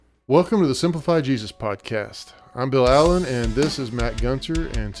Welcome to the Simplify Jesus podcast. I'm Bill Allen, and this is Matt Gunter,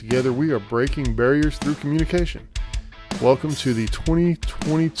 and together we are breaking barriers through communication. Welcome to the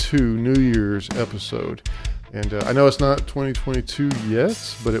 2022 New Year's episode. And I know it's not 2022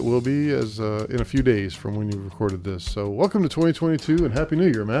 yet, but it will be as in a few days from when you recorded this. So welcome to 2022 and Happy New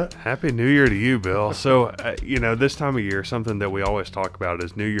Year, Matt. Happy New Year to you, Bill. So, this time of year, something that we always talk about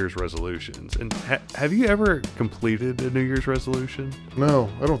is New Year's resolutions. And have you ever completed a New Year's resolution? No,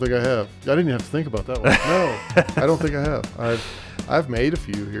 I don't think I have. I didn't even have to think about that one. No, I don't think I have. I've made a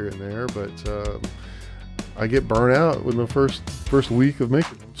few here and there, but I get burnt out within the first week of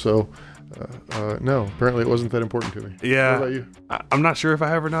making them. So no, apparently it wasn't that important to me. Yeah. What about you? I'm not sure if I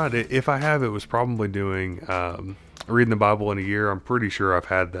have or not. If I have, it was probably doing reading the Bible in a year. I'm pretty sure I've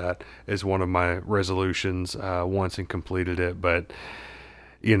had that as one of my resolutions once and completed it. But,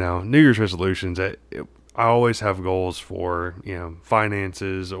 New Year's resolutions, I always have goals for,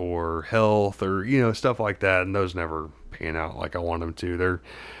 finances or health or, stuff like that. And those never pan out like I want them to.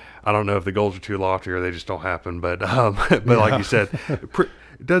 I don't know if the goals are too lofty or they just don't happen. But like you said,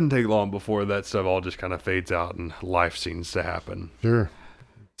 it doesn't take long before that stuff all just kind of fades out and life seems to happen. Sure.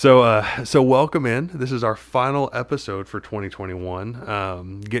 So welcome in. This is our final episode for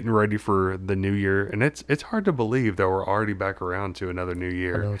 2021. Getting ready for the new year, and it's hard to believe that we're already back around to another new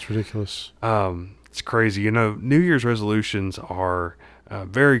year. I know, it's ridiculous. It's crazy. New Year's resolutions are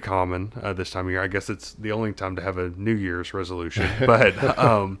very common this time of year. I guess it's the only time to have a New Year's resolution, but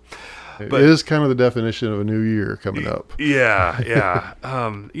it is kind of the definition of a new year coming up. Yeah.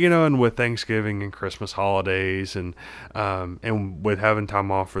 And with Thanksgiving and Christmas holidays and with having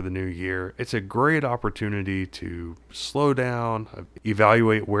time off for the new year, it's a great opportunity to slow down,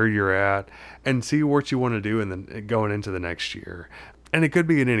 evaluate where you're at, and see what you want to do and then going into the next year. And it could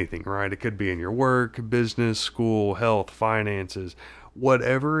be in anything, right? It could be in your work, business, school, health, finances.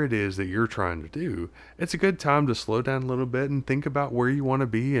 Whatever it is that you're trying to do, it's a good time to slow down a little bit and think about where you want to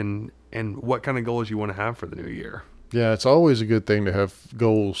be and what kind of goals you want to have for the new year. Yeah, it's always a good thing to have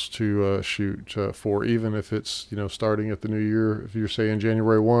goals to shoot for, even if it's, starting at the new year. If you're saying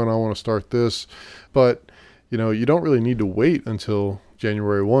January 1, I want to start this, but, you don't really need to wait until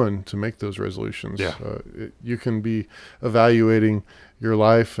January 1 to make those resolutions. Yeah. You can be evaluating your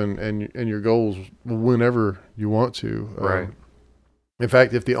life and your goals whenever you want to. Right. In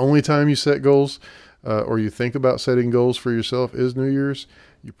fact, if the only time you set goals or you think about setting goals for yourself is New Year's,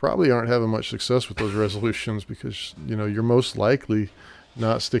 you probably aren't having much success with those resolutions because, you're most likely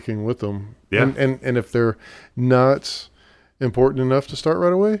not sticking with them. Yeah. And if they're not important enough to start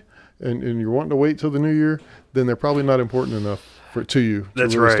right away and you're wanting to wait till the new year, then they're probably not important enough to you to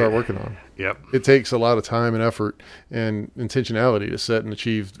That's really right. start working on. Yep. It takes a lot of time and effort and intentionality to set and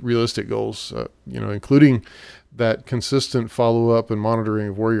achieve realistic goals, including that consistent follow-up and monitoring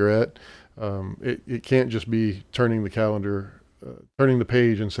of where you're at. It can't just be turning the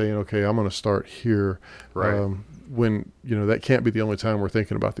page and saying, okay, I'm going to start here. Right. When, that can't be the only time we're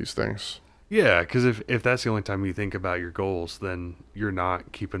thinking about these things. Yeah, because if that's the only time you think about your goals, then you're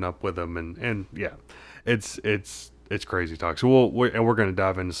not keeping up with them. And yeah, it's crazy talk. So we're going to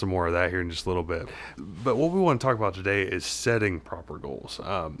dive into some more of that here in just a little bit. But what we want to talk about today is setting proper goals.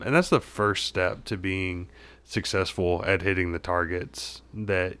 And that's the first step to being successful at hitting the targets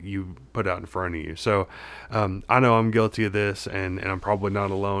that you put out in front of you. So I know I'm guilty of this and I'm probably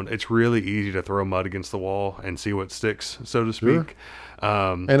not alone. It's really easy to throw mud against the wall and see what sticks, so to speak. Sure.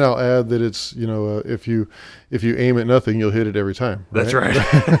 And I'll add that it's, if you aim at nothing, you'll hit it every time. Right? That's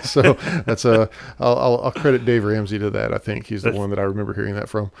right. So that's I'll credit Dave Ramsey to that. I think he's the one that I remember hearing that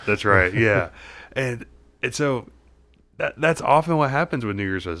from. That's right. Yeah. and so that's often what happens with New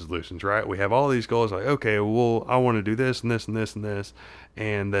Year's resolutions, right? We have all these goals like, okay, well, I want to do this and this and this and this,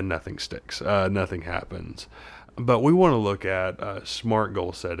 and then nothing sticks. Nothing happens. But we want to look at SMART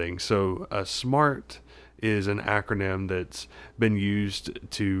goal setting. So SMART is an acronym that's been used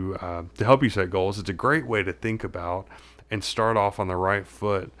to help you set goals. It's a great way to think about and start off on the right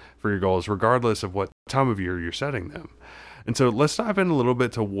foot for your goals, regardless of what time of year you're setting them. And so let's dive in a little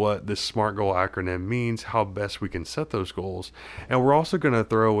bit to what this SMART goal acronym means, how best we can set those goals. And we're also going to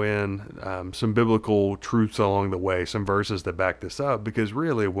throw in some biblical truths along the way, some verses that back this up, because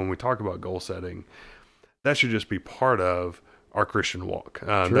really when we talk about goal setting, that should just be part of our Christian walk.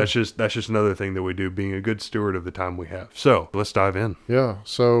 Sure. That's just another thing that we do, being a good steward of the time we have. So let's dive in. Yeah.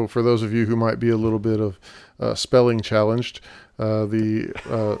 So for those of you who might be a little bit of spelling challenged, the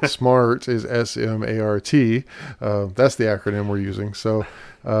SMART is SMART. That's the acronym we're using. So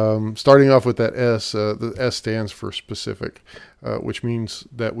starting off with that S, the S stands for specific, which means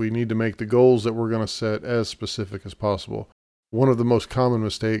that we need to make the goals that we're going to set as specific as possible. One of the most common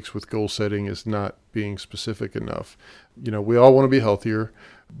mistakes with goal setting is not being specific enough. We all want to be healthier,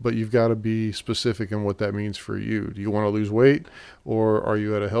 but you've got to be specific in what that means for you. Do you want to lose weight, or are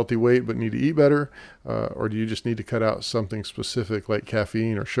you at a healthy weight but need to eat better? Or do you just need to cut out something specific like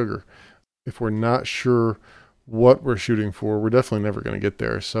caffeine or sugar? If we're not sure what we're shooting for, we're definitely never going to get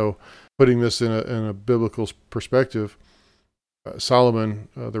there. So putting this in a biblical perspective, Solomon,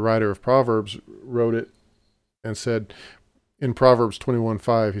 the writer of Proverbs, wrote it and said, in Proverbs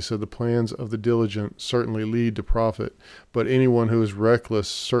 21:5, he said, the plans of the diligent certainly lead to profit, but anyone who is reckless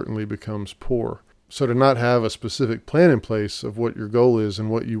certainly becomes poor. So to not have a specific plan in place of what your goal is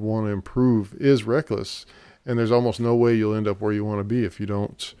and what you want to improve is reckless. And there's almost no way you'll end up where you want to be if you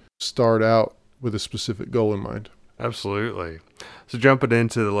don't start out with a specific goal in mind. Absolutely. So jumping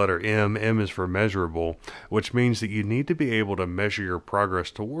into the letter M, M is for measurable, which means that you need to be able to measure your progress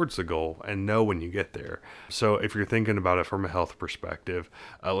towards the goal and know when you get there. So if you're thinking about it from a health perspective,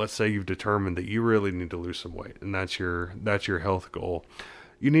 let's say you've determined that you really need to lose some weight, and that's your health goal.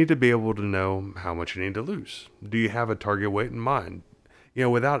 You need to be able to know how much you need to lose. Do you have a target weight in mind?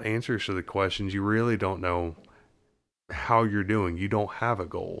 Without answers to the questions, you really don't know how you're doing. You don't have a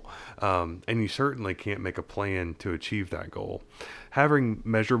goal, and you certainly can't make a plan to achieve that goal. Having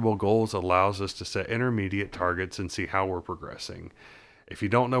measurable goals allows us to set intermediate targets and see how we're progressing. If you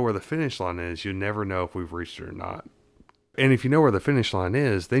don't know where the finish line is, you never know if we've reached it or not. And if you know where the finish line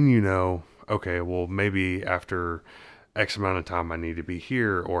is, then okay, well, maybe after X amount of time I need to be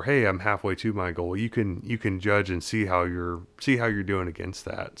here, or hey, I'm halfway to my goal. You can judge and see how you're doing against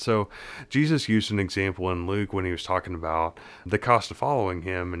that. So Jesus used an example in Luke when he was talking about the cost of following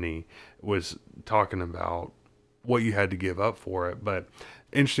him, and he was talking about what you had to give up for it. But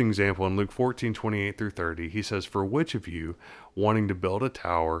interesting example in Luke 14:28-30, he says, for which of you, wanting to build a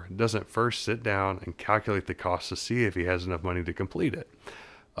tower, doesn't first sit down and calculate the cost to see if he has enough money to complete it?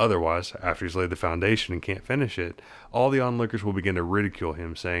 Otherwise, after he's laid the foundation and can't finish it, all the onlookers will begin to ridicule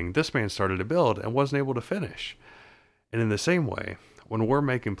him, saying, this man started to build and wasn't able to finish. And in the same way, when we're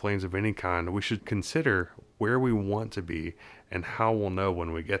making plans of any kind, we should consider where we want to be and how we'll know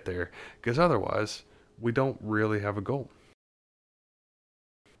when we get there, because otherwise, we don't really have a goal.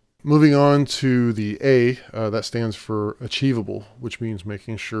 Moving on to the A, that stands for achievable, which means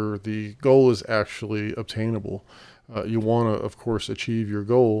making sure the goal is actually obtainable. You want to, of course, achieve your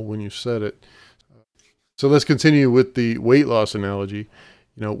goal when you set it. So let's continue with the weight loss analogy.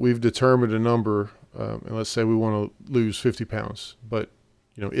 We've determined a number, and let's say we want to lose 50 pounds. But,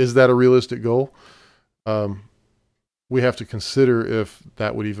 is that a realistic goal? We have to consider if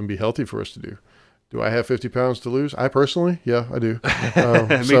that would even be healthy for us to do. Do I have 50 pounds to lose? I personally, yeah, I do.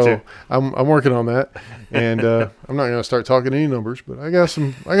 Me so too. I'm working on that, and I'm not going to start talking any numbers, but I got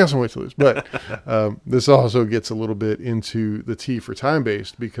some weight to lose. But this also gets a little bit into the T for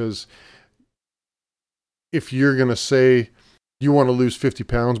time-based, because if you're going to say you want to lose 50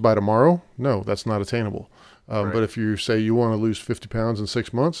 pounds by tomorrow, no, that's not attainable. Right. But if you say you want to lose 50 pounds in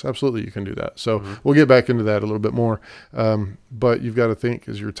 6 months, absolutely you can do that. So we'll get back into that a little bit more. But you've got to think,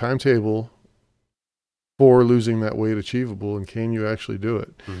 is your timetable for losing that weight achievable, and can you actually do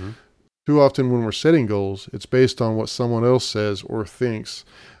it? Mm-hmm. Too often when we're setting goals, it's based on what someone else says or thinks,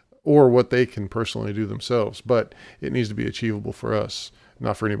 or what they can personally do themselves, but it needs to be achievable for us,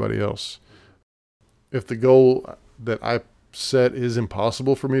 not for anybody else. If the goal that I set is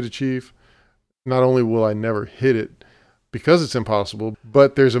impossible for me to achieve, not only will I never hit it because it's impossible,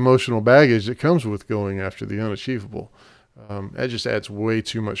 but there's emotional baggage that comes with going after the unachievable. That just adds way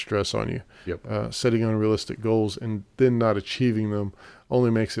too much stress on you. Yep. Setting unrealistic goals and then not achieving them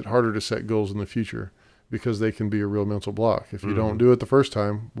only makes it harder to set goals in the future, because they can be a real mental block. If you don't do it the first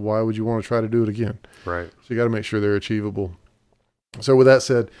time, why would you want to try to do it again? Right. So you got to make sure they're achievable. So with that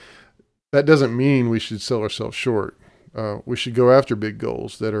said, that doesn't mean we should sell ourselves short. We should go after big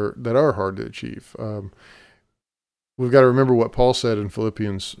goals that are hard to achieve. We've got to remember what Paul said in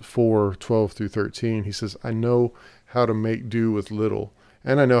Philippians 4:12-13. He says, I know how to make do with little,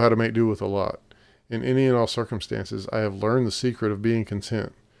 and I know how to make do with a lot. In any and all circumstances, I have learned the secret of being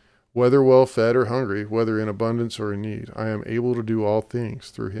content. Whether well fed or hungry, whether in abundance or in need, I am able to do all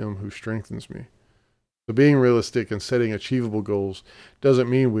things through him who strengthens me. So being realistic and setting achievable goals doesn't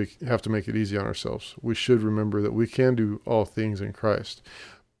mean we have to make it easy on ourselves. We should remember that we can do all things in Christ.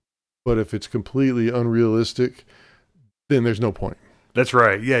 But if it's completely unrealistic, then there's no point. That's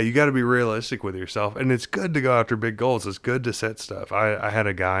right. Yeah, you got to be realistic with yourself. And it's good to go after big goals. It's good to set stuff. I had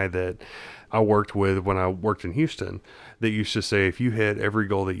a guy that I worked with when I worked in Houston that used to say, if you hit every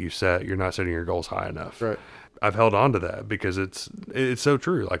goal that you set, you're not setting your goals high enough. Right. I've held on to that because it's so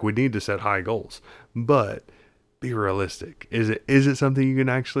true. Like, we need to set high goals. But be realistic. Is it something you can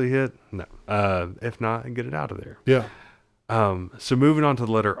actually hit? No. If not, get it out of there. Yeah. So moving on to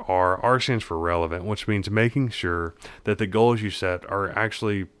the letter R. R stands for relevant, which means making sure that the goals you set are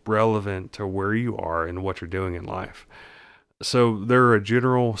actually relevant to where you are and what you're doing in life. So there are a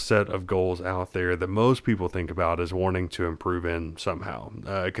general set of goals out there that most people think about as wanting to improve in somehow.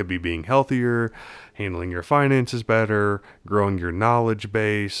 It could be being healthier, handling your finances better, growing your knowledge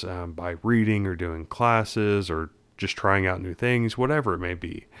base by reading or doing classes or just trying out new things, whatever it may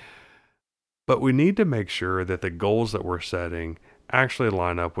be. But we need to make sure that the goals that we're setting actually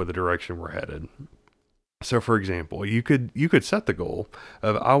line up with the direction we're headed. So, for example, you could set the goal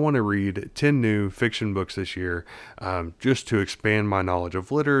of I want to read 10 new fiction books this year, just to expand my knowledge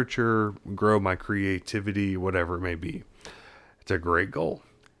of literature, grow my creativity, whatever it may be. It's a great goal.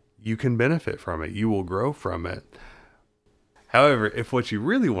 You can benefit from it. You will grow from it. However, if what you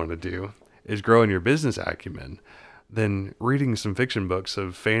really want to do is grow in your business acumen, then reading some fiction books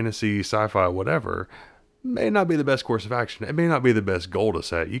of fantasy, sci-fi, whatever, may not be the best course of action. It may not be the best goal to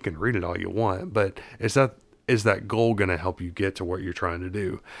set. You can read it all you want, but is that goal going to help you get to what you're trying to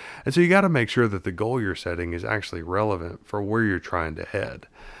do? And so you got to make sure that the goal you're setting is actually relevant for where you're trying to head.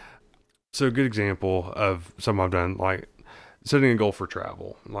 So a good example of something I've done, like setting a goal for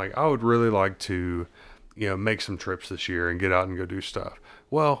travel. Like I would really like to, make some trips this year and get out and go do stuff.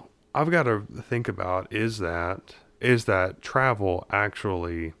 Well, I've got to think about, is that travel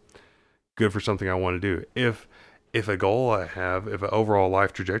actually good for something I want to do? If a goal I have, if an overall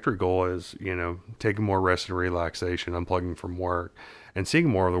life trajectory goal is, taking more rest and relaxation, unplugging from work and seeing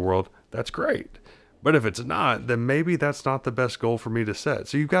more of the world, that's great. But if it's not, then maybe that's not the best goal for me to set.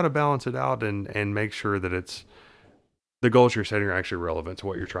 So you've got to balance it out and make sure that the goals you're setting are actually relevant to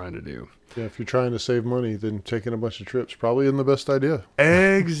what you're trying to do. Yeah, if you're trying to save money, then taking a bunch of trips probably isn't the best idea.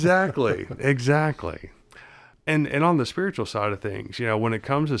 Exactly. Exactly. And on the spiritual side of things, when it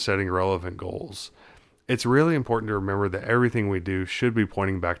comes to setting relevant goals, it's really important to remember that everything we do should be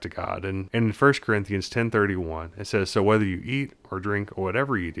pointing back to God. And in 1 Corinthians 10:31, it says, so whether you eat or drink or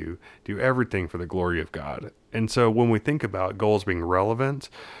whatever you do everything for the glory of God. And so when we think about goals being relevant,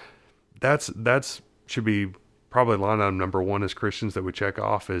 that's should be probably line item number one as Christians that we check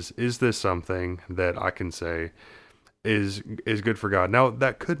off is this something that I can say is good for God? Now,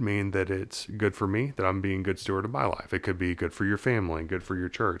 that could mean that it's good for me, that I'm being a good steward of my life. It could be good for your family, good for your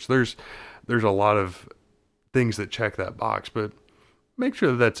church. There's a lot of things that check that box, but make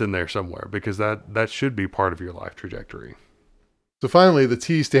sure that that's in there somewhere, because that should be part of your life trajectory. So finally, the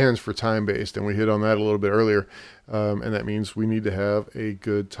T stands for time-based, and we hit on that a little bit earlier, and that means we need to have a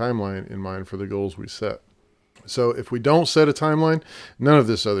good timeline in mind for the goals we set. So if we don't set a timeline, none of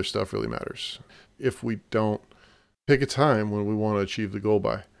this other stuff really matters. If we don't pick a time when we want to achieve the goal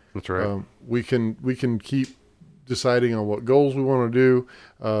by, that's right. We can keep deciding on what goals we want to do,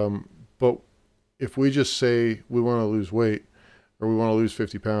 but if we just say we want to lose weight or we want to lose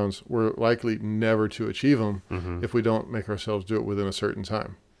 50 pounds, we're likely never to achieve them if we don't make ourselves do it within a certain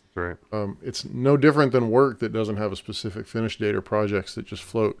time. Right. It's no different than work that doesn't have a specific finish date or projects that just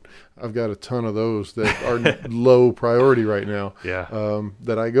float. I've got a ton of those that are low priority right now. Yeah.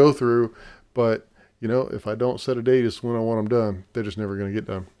 That I go through, but if I don't set a date as when I want them done, they're just never going to get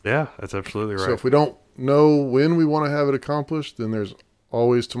done. Yeah, that's absolutely right. So if we don't know when we want to have it accomplished, then there's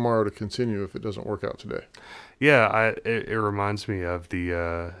always tomorrow to continue if it doesn't work out today. Yeah, it reminds me of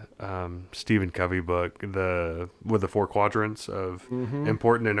the Stephen Covey book, with the 4 quadrants of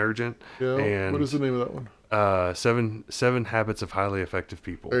important and urgent. Yeah. And what is the name of that one? Seven Habits of Highly Effective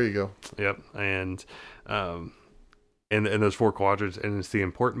People. There you go. Yep. And in those 4 quadrants, and it's the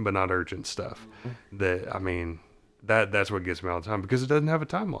important but not urgent stuff that's what gets me all the time, because it doesn't have a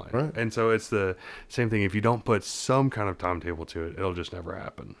timeline. Right. And so it's the same thing. If you don't put some kind of timetable to it, it'll just never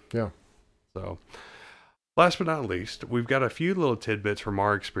happen. Yeah. So last but not least, we've got a few little tidbits from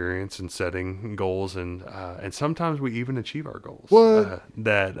our experience in setting goals, and sometimes we even achieve our goals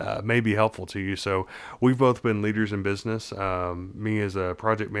that may be helpful to you. So we've both been leaders in business. Me as a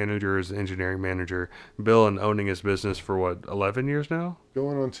project manager, as an engineering manager, Bill in owning his business for 11 years now?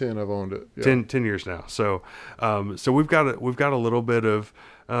 Going on 10, I've owned it. Yeah. 10 years now. So we've got a little bit of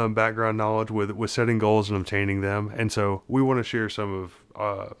background knowledge with setting goals and obtaining them. And so we want to share some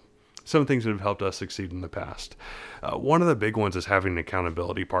things that have helped us succeed in the past. One of the big ones is having an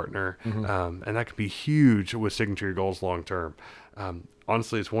accountability partner, and that can be huge with sticking to your goals long term.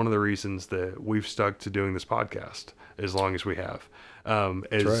 Honestly, it's one of the reasons that we've stuck to doing this podcast as long as we have.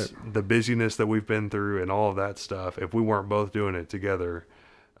 Is right. The busyness that we've been through and all of that stuff. If we weren't both doing it together,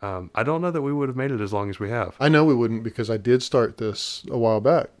 I don't know that we would have made it as long as we have. I know we wouldn't, because I did start this a while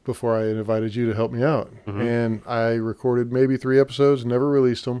back before I invited you to help me out. Mm-hmm. And I recorded maybe 3 episodes, never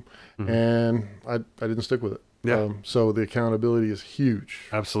released them, Mm-hmm. and I didn't stick with it. Yeah. So the accountability is huge.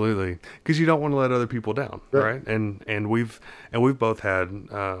 Absolutely, because you don't want to let other people down, right? And we've both had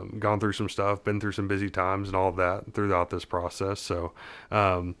gone through some stuff, been through some busy times, and all of that throughout this process. So,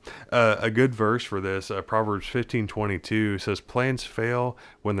 a good verse for this, Proverbs 15:22 says, "Plans fail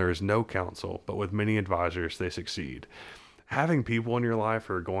when there is no counsel, but with many advisors they succeed." Having people in your life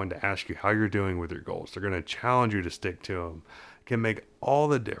who are going to ask you how you're doing with your goals, they're going to challenge you to stick to them, can make all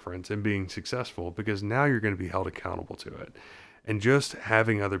the difference in being successful, because now you're going to be held accountable to it. And just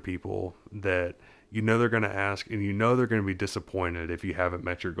having other people that they're going to ask, and they're going to be disappointed if you haven't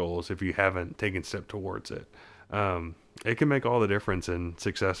met your goals, if you haven't taken a step towards it. It can make all the difference in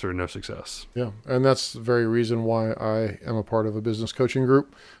success or no success. Yeah. And that's the very reason why I am a part of a business coaching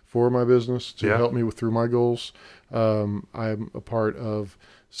group for my business to help me through my goals. I'm a part of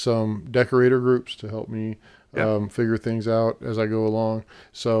some decorator groups to help me figure things out as I go along.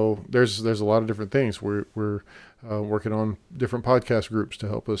 So there's a lot of different things. We're working on different podcast groups to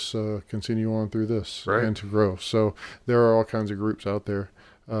help us continue on through this and to grow. So there are all kinds of groups out there.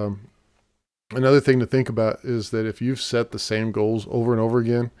 Another thing to think about is that if you've set the same goals over and over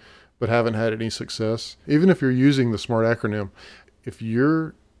again, but haven't had any success, even if you're using the SMART acronym, if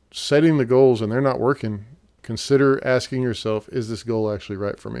you're setting the goals and they're not working, consider asking yourself, is this goal actually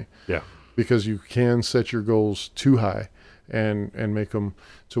right for me? Yeah. Because you can set your goals too high and make them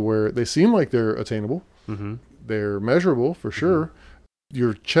to where they seem like they're attainable. Mm-hmm. They're measurable for sure. Mm-hmm.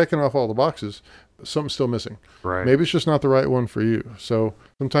 You're checking off all the boxes, but something's still missing. Right. Maybe it's just not the right one for you. So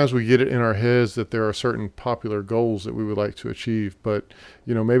sometimes we get it in our heads that there are certain popular goals that we would like to achieve, but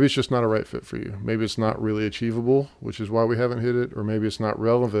maybe it's just not a right fit for you. Maybe it's not really achievable, which is why we haven't hit it, or maybe it's not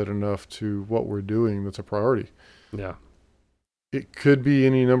relevant enough to what we're doing that's a priority. Yeah. It could be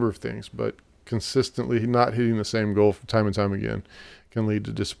any number of things, but consistently not hitting the same goal time and time again can lead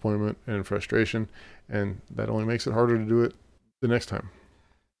to disappointment and frustration, and that only makes it harder to do it the next time.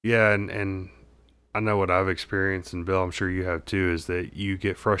 Yeah, and I know what I've experienced, and Bill, I'm sure you have too, is that you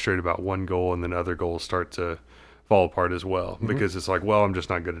get frustrated about one goal and then other goals start to fall apart as well, because it's like, well, I'm just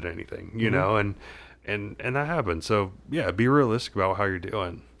not good at anything, and that happens. So yeah, be realistic about how you're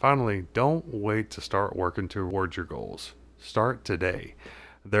doing. Finally, don't wait to start working towards your goals. Start today.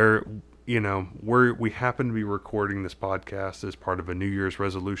 We happen to be recording this podcast as part of a New Year's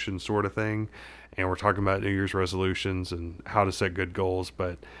resolution sort of thing, and we're talking about New Year's resolutions and how to set good goals,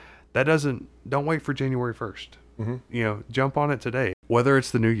 but don't wait for January 1st. Jump on it today. Whether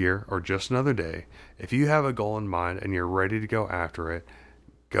it's the new year or just another day, if you have a goal in mind and you're ready to go after it,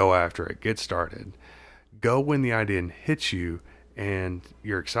 get started. Go when the idea hits you and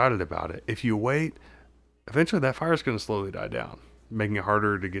you're excited about it. If you wait, eventually that fire is going to slowly die down, making it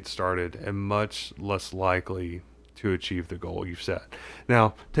harder to get started and much less likely to achieve the goal you've set.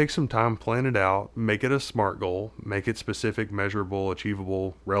 Now, take some time, plan it out, make it a SMART goal, make it specific, measurable,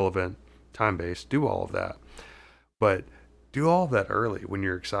 achievable, relevant, time-based, do all of that. But do all of that early when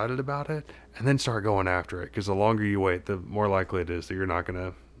you're excited about it, and then start going after it, because the longer you wait, the more likely it is that you're not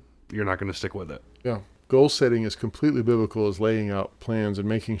going to stick with it. Yeah. Goal setting is completely biblical as laying out plans and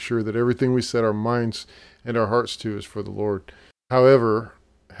making sure that everything we set our minds and our hearts to is for the Lord. However,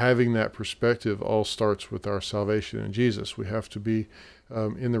 having that perspective all starts with our salvation in Jesus. We have to be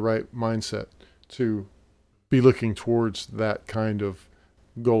in the right mindset to be looking towards that kind of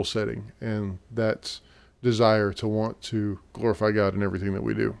goal setting and that desire to want to glorify God in everything that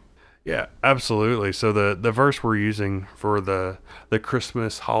we do. Yeah, absolutely. So the verse we're using for the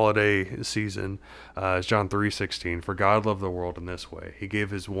Christmas holiday season is John 3:16. For God loved the world in this way: He gave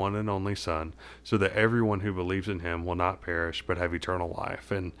His one and only Son, so that everyone who believes in Him will not perish but have eternal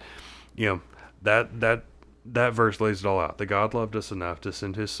life. And that verse lays it all out. That God loved us enough to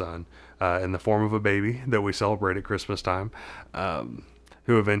send His Son in the form of a baby that we celebrate at Christmas time,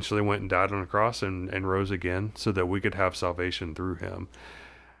 who eventually went and died on a cross and rose again, so that we could have salvation through Him.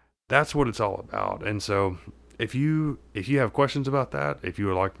 That's what it's all about. And so if you have questions about that, if you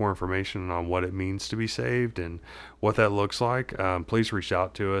would like more information on what it means to be saved and what that looks like, please reach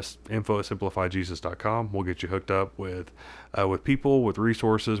out to us, info@simplifyjesus.com. We'll get you hooked up with people, with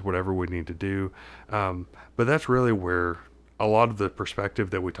resources, whatever we need to do. But that's really where a lot of the perspective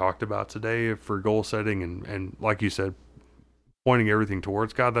that we talked about today for goal setting and like you said, pointing everything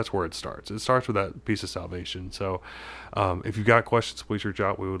towards God, that's where it starts. It starts with that piece of salvation. So if you've got questions, please reach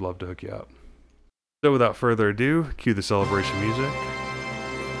out. We would love to hook you up. So without further ado, cue the celebration music.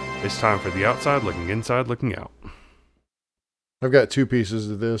 It's time for the outside looking inside, looking out. I've got two pieces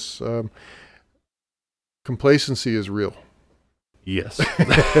of this. Complacency is real. Yes.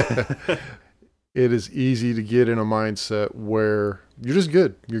 It is easy to get in a mindset where you're just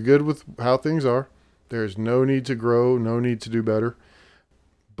good. You're good with how things are. There's no need to grow, no need to do better.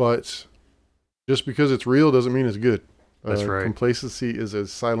 But just because it's real doesn't mean it's good. That's right. Complacency is a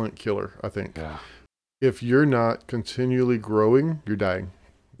silent killer, I think. Yeah. If you're not continually growing, you're dying.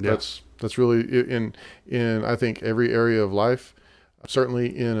 Yeah. That's really in I think every area of life.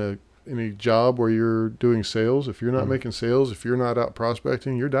 Certainly in a job where you're doing sales, if you're not making sales, if you're not out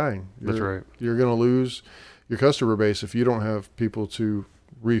prospecting, you're dying. That's right. You're going to lose your customer base if you don't have people to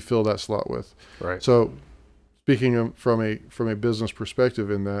refill that slot with. Right. So speaking from a business perspective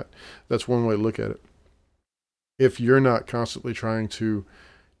in that's one way to look at it. If you're not constantly trying to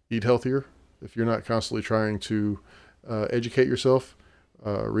eat healthier, if you're not constantly trying to educate yourself,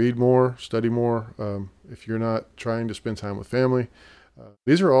 read more, study more, if you're not trying to spend time with family,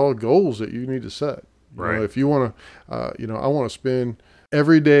 these are all goals that you need to set. Right. If you want to, I want to spend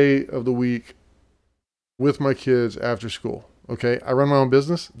every day of the week with my kids after school. Okay. I run my own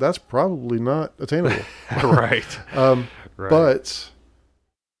business. That's probably not attainable. Right. Right. But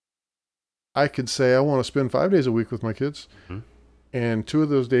I could say I want to spend 5 days a week with my kids, and 2 of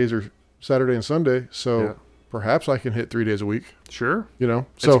those days are Saturday and Sunday. So perhaps I can hit 3 days a week. Sure. So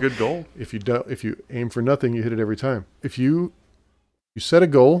it's a good goal. If you aim for nothing, you hit it every time. If you set a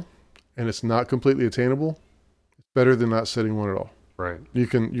goal and it's not completely attainable, it's better than not setting one at all. Right.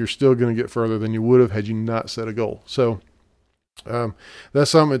 You're still going to get further than you would have had you not set a goal. So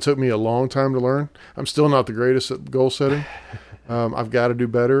that's something that took me a long time to learn. I'm still not the greatest at goal setting. I've got to do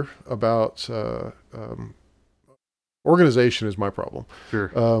better about organization is my problem. Sure.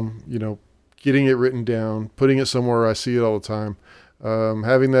 Getting it written down, putting it somewhere I see it all the time,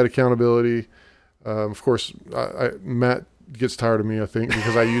 having that accountability. Of course, Matt gets tired of me, I think,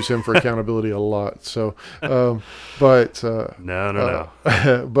 because I use him for accountability a lot. So, no. But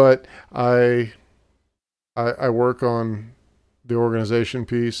I work on the organization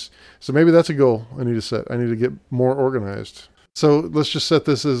piece. So maybe that's a goal I need to set. I need to get more organized. So let's just set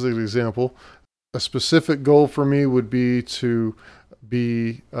this as an example. A specific goal for me would be to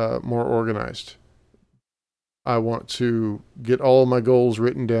be more organized. I want to get all of my goals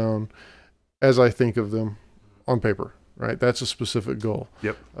written down as I think of them on paper, right? That's a specific goal.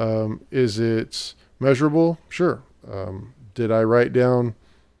 Yep. Is it measurable? Sure. Did I write down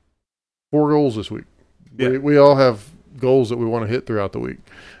 4 goals this week? Yeah. We all have goals that we want to hit throughout the week.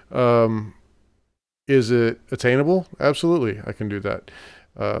 Is it attainable? Absolutely. I can do that.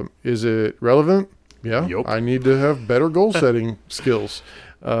 Is it relevant? Yeah. Yep. I need to have better goal setting skills.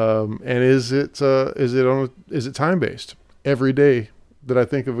 And is it time based? Every day that I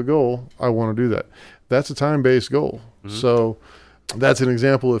think of a goal, I want to do that. That's a time based goal. Mm-hmm. So that's an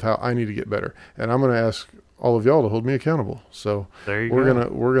example of how I need to get better. And I'm going to ask all of y'all to hold me accountable. So there you we're go.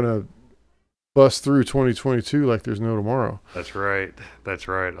 We're gonna bust through 2022 like there's no tomorrow. That's right.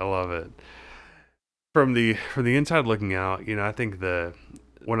 I love it. From the inside looking out, I think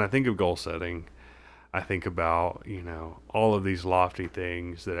when I think of goal setting, I think about, all of these lofty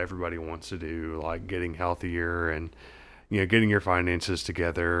things that everybody wants to do, like getting healthier and, getting your finances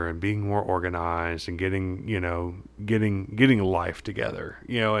together and being more organized and getting life together,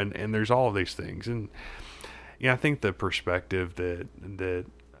 and there's all of these things. And, I think the perspective that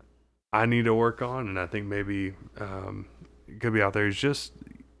I need to work on, and I think maybe could be out there, is just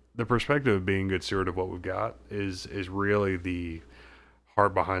the perspective of being a good steward of what we've got is really the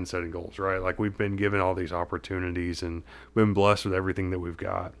heart behind setting goals, right? Like, we've been given all these opportunities and been blessed with everything that we've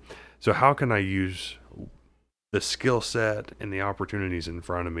got. So how can I use the skill set and the opportunities in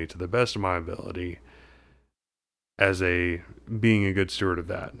front of me to the best of my ability as being a good steward of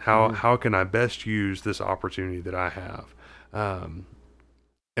that? How can I best use this opportunity that I have?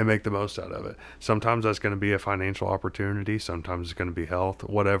 And make the most out of it. Sometimes that's going to be a financial opportunity. Sometimes it's going to be health,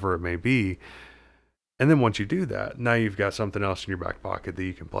 whatever it may be. And then once you do that, now you've got something else in your back pocket that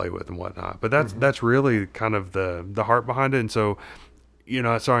you can play with and whatnot. But that's really kind of the heart behind it. And so,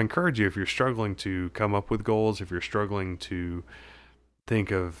 so I encourage you, if you're struggling to come up with goals, if you're struggling to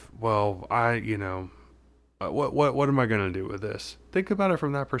think of, well, what am I going to do with this? Think about it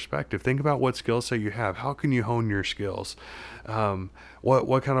from that perspective. Think about what skill set you have. How can you hone your skills?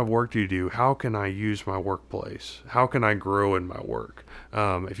 What kind of work do you do? How can I use my workplace? How can I grow in my work?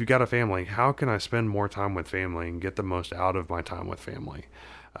 If you've got a family, how can I spend more time with family and get the most out of my time with family?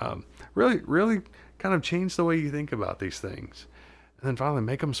 Really, really kind of change the way you think about these things. And then finally,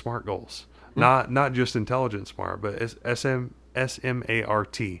 make them SMART goals. Not just intelligent SMART, but SMART.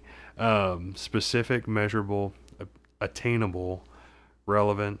 Specific, measurable, attainable,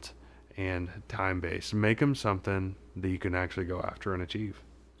 relevant, and time-based. Make them something that you can actually go after and achieve.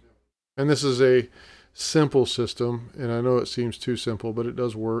 And this is a simple system, and I know it seems too simple, but it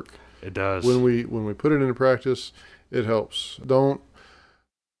does work. It does. When we put it into practice, it helps. Don't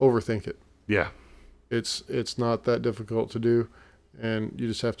overthink it. Yeah. It's not that difficult to do, and you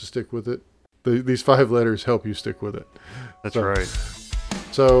just have to stick with it. These 5 letters help you stick with it. That's right.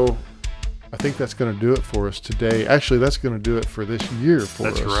 So I think that's going to do it for us today. Actually, that's going to do it for this year for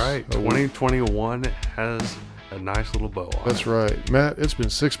us. That's right. 2021 has a nice little bow on That's it. right. Matt, it's been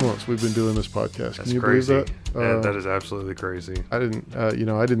 6 months we've been doing this podcast. That's Can you crazy. believe that? That is absolutely crazy. I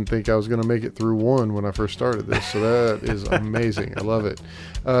didn't think I was going to make it through 1 when I first started this. So that is amazing. I love it.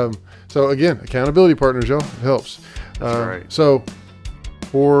 So again, accountability partners, y'all. It helps. That's right. So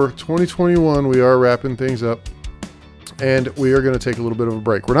for 2021, we are wrapping things up, and we are going to take a little bit of a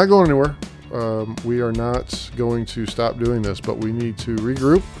break. We're not going anywhere. We are not going to stop doing this, but we need to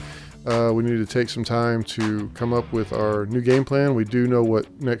regroup. We need to take some time to come up with our new game plan. We do know what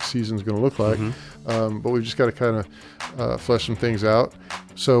next season is going to look like, but we've just got to kind of flesh some things out.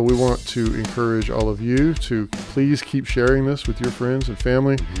 So we want to encourage all of you to please keep sharing this with your friends and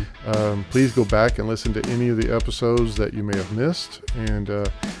family. Please go back and listen to any of the episodes that you may have missed, and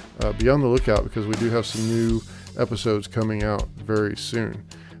be on the lookout because we do have some new episodes coming out very soon.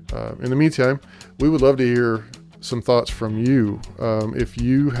 In the meantime, we would love to hear some thoughts from you. If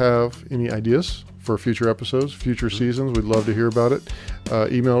you have any ideas for future episodes, future seasons, we'd love to hear about it.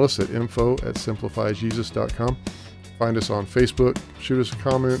 Email us at info@simplifyjesus.com. Find us on Facebook. Shoot us a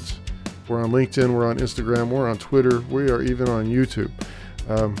comment. We're on LinkedIn. We're on Instagram. We're on Twitter. We are even on YouTube.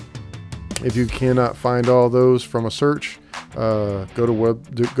 If you cannot find all those from a search, go to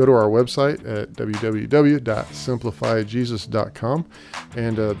our website at www.simplifyjesus.com,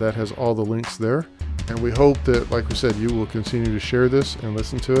 and that has all the links there. And we hope that, like we said, you will continue to share this and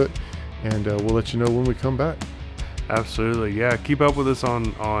listen to it, and we'll let you know when we come back. Absolutely. Yeah. Keep up with us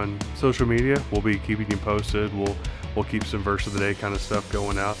on social media. We'll be keeping you posted. We'll keep some verse of the day kind of stuff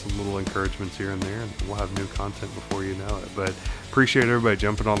going out, some little encouragements here and there, and we'll have new content before you know it. But appreciate everybody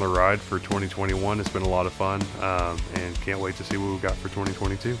jumping on the ride for 2021. It's been a lot of fun, and can't wait to see what we've got for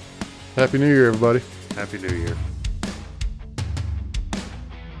 2022. Happy New Year, everybody. Happy New Year.